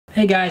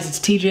Hey guys, it's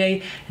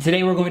TJ, and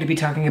today we're going to be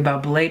talking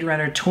about Blade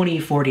Runner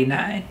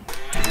 2049.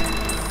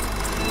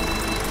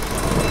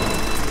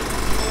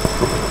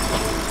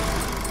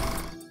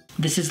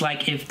 This is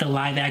like if the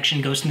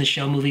live-action Ghost in the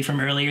Shell movie from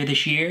earlier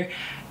this year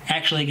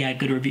actually got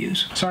good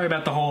reviews. Sorry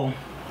about the whole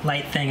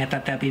light thing. I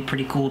thought that'd be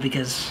pretty cool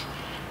because,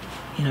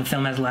 you know,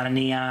 film has a lot of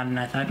neon, and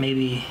I thought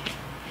maybe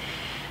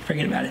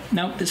forget about it.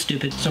 Nope, it's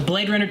stupid. So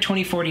Blade Runner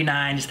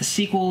 2049 is the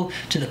sequel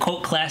to the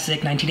cult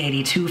classic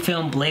 1982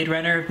 film Blade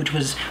Runner, which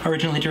was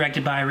originally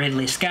directed by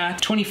Ridley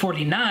Scott.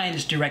 2049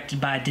 is directed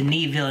by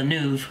Denis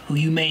Villeneuve, who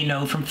you may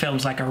know from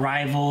films like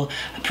Arrival,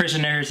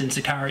 Prisoners, and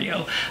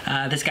Sicario.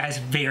 This guy's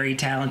very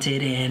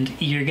talented, and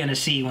you're gonna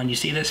see when you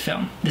see this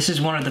film. This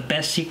is one of the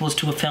best sequels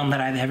to a film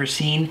that I've ever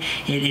seen.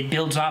 It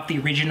builds off the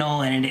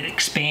original, and it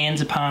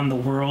expands upon the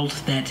world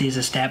that is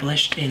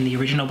established in the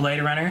original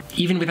Blade Runner.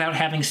 Even without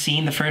having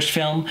seen the first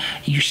film,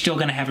 you're still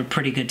gonna have a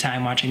pretty good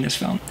time watching this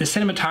film. The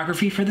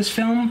cinematography for this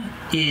film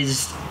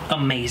is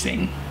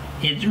amazing.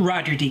 It's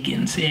Roger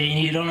Deakins. And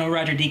you don't know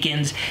Roger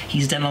Deakins,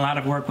 he's done a lot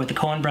of work with the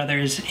Coen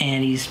brothers,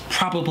 and he's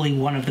probably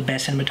one of the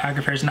best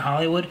cinematographers in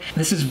Hollywood.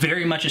 This is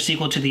very much a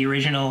sequel to the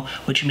original,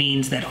 which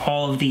means that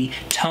all of the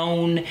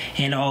tone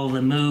and all of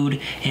the mood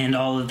and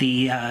all of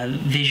the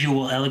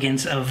visual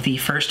elegance of the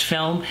first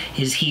film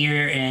is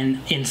here, and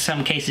in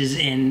some cases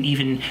in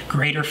even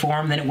greater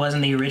form than it was in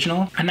the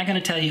original. I'm not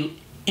gonna tell you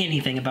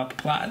anything about the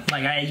plot.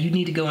 Like, you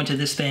need to go into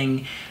this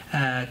thing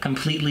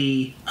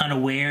completely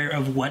unaware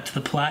of what the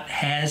plot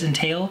has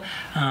entail.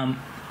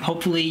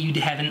 Hopefully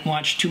you haven't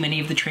watched too many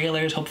of the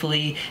trailers.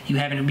 Hopefully you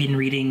haven't been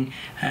reading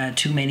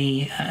too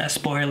many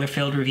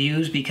spoiler-filled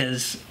reviews,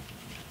 because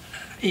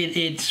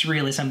it's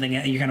really something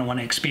that you're going to want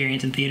to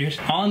experience in theaters.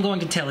 All I'm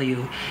going to tell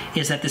you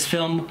is that this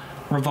film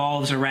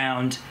revolves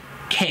around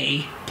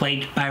K,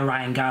 played by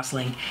Ryan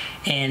Gosling,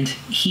 and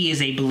he is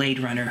a Blade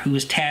Runner who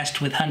is tasked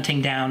with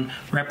hunting down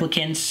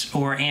replicants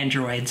or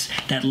androids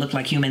that look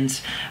like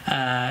humans.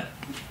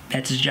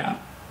 That's his job.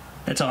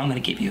 That's all I'm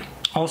going to give you.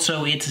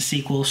 Also, it's a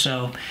sequel,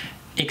 so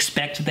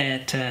expect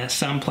that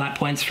some plot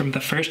points from the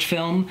first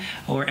film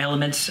or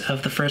elements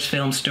of the first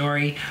film's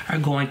story are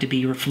going to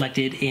be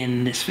reflected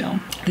in this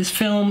film. This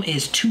film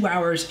is 2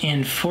 hours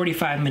and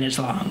 45 minutes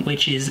long,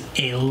 which is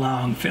a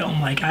long film.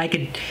 Like,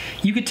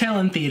 you could tell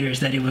in theaters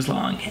that it was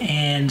long,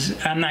 and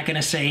I'm not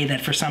gonna say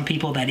that for some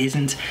people that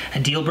isn't a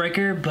deal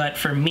breaker, but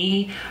for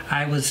me,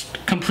 I was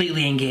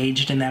completely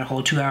engaged in that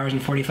whole 2 hours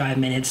and 45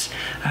 minutes.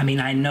 I mean,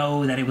 I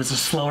know that it was a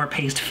slower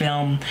paced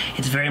film.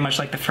 It's very much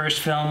like the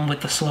first film with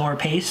the slower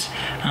pace.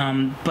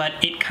 But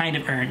it kind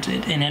of earns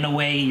it, and in a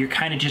way you're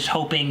kind of just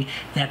hoping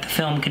that the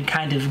film can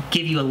kind of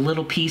give you a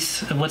little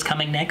piece of what's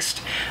coming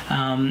next,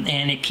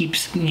 and it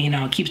keeps, you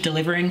know, keeps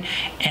delivering.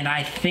 And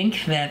I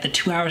think that the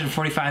 2 hours and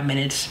 45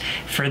 minutes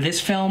for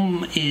this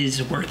film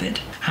is worth it.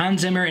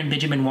 Hans Zimmer and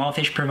Benjamin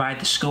Wallfisch provide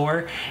the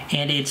score,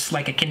 and it's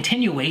like a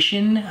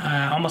continuation,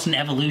 almost an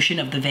evolution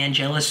of the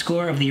Vangelis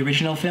score of the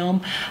original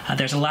film.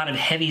 There's a lot of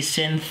heavy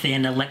synth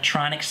and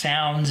electronic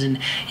sounds, and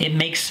it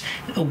makes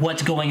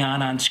what's going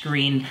on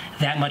screen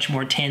that much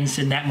more tense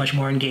and that much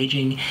more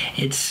engaging.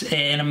 It's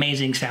an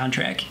amazing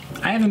soundtrack.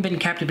 I haven't been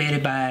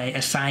captivated by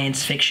a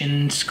science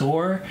fiction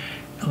score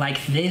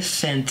like this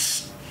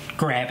since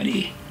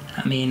Gravity.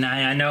 I mean,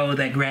 I know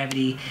that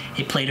Gravity,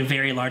 it played a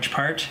very large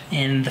part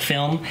in the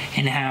film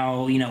and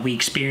how, you know, we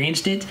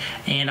experienced it,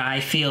 and I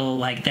feel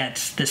like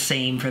that's the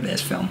same for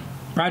this film.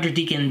 Roger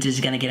Deakins is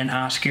going to get an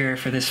Oscar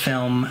for this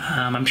film.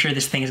 I'm sure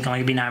this thing is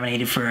going to be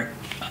nominated for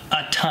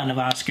a ton of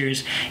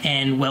Oscars,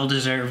 and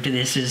well-deserved.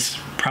 This is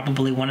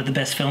probably one of the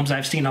best films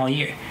I've seen all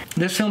year.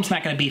 This film's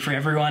not going to be for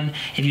everyone.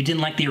 If you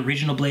didn't like the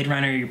original Blade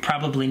Runner, you're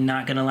probably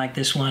not going to like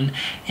this one,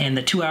 and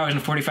the 2 hours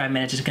and 45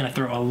 minutes is going to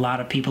throw a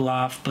lot of people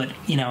off, but,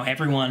 you know,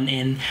 everyone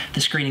in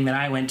the screening that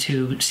I went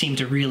to seemed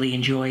to really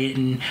enjoy it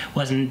and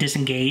wasn't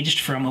disengaged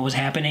from what was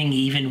happening,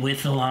 even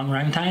with the long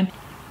runtime.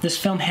 This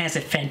film has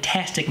a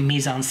fantastic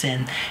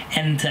mise-en-scène,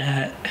 and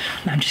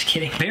I'm just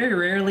kidding. Very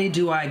rarely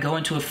do I go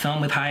into a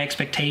film with high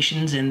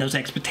expectations and those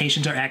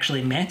expectations are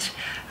actually met,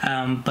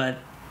 but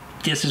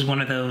this is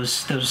one of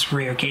those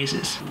rare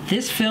cases.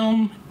 This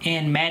film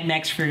and Mad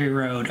Max Fury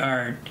Road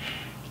are...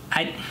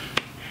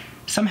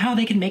 somehow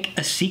they can make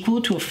a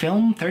sequel to a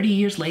film 30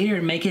 years later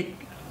and make it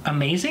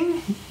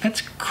amazing?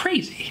 That's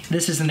crazy.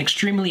 This is an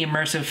extremely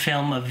immersive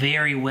film, a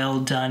very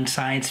well done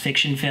science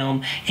fiction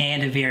film,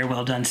 and a very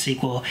well done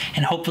sequel,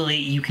 and hopefully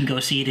you can go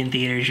see it in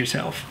theaters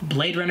yourself.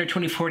 Blade Runner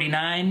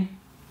 2049,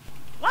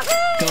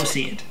 go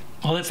see it.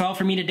 Well, that's all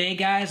for me today,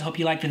 guys. Hope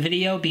you liked the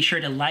video. Be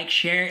sure to like,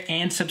 share,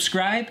 and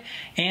subscribe,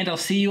 and I'll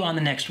see you on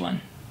the next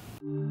one.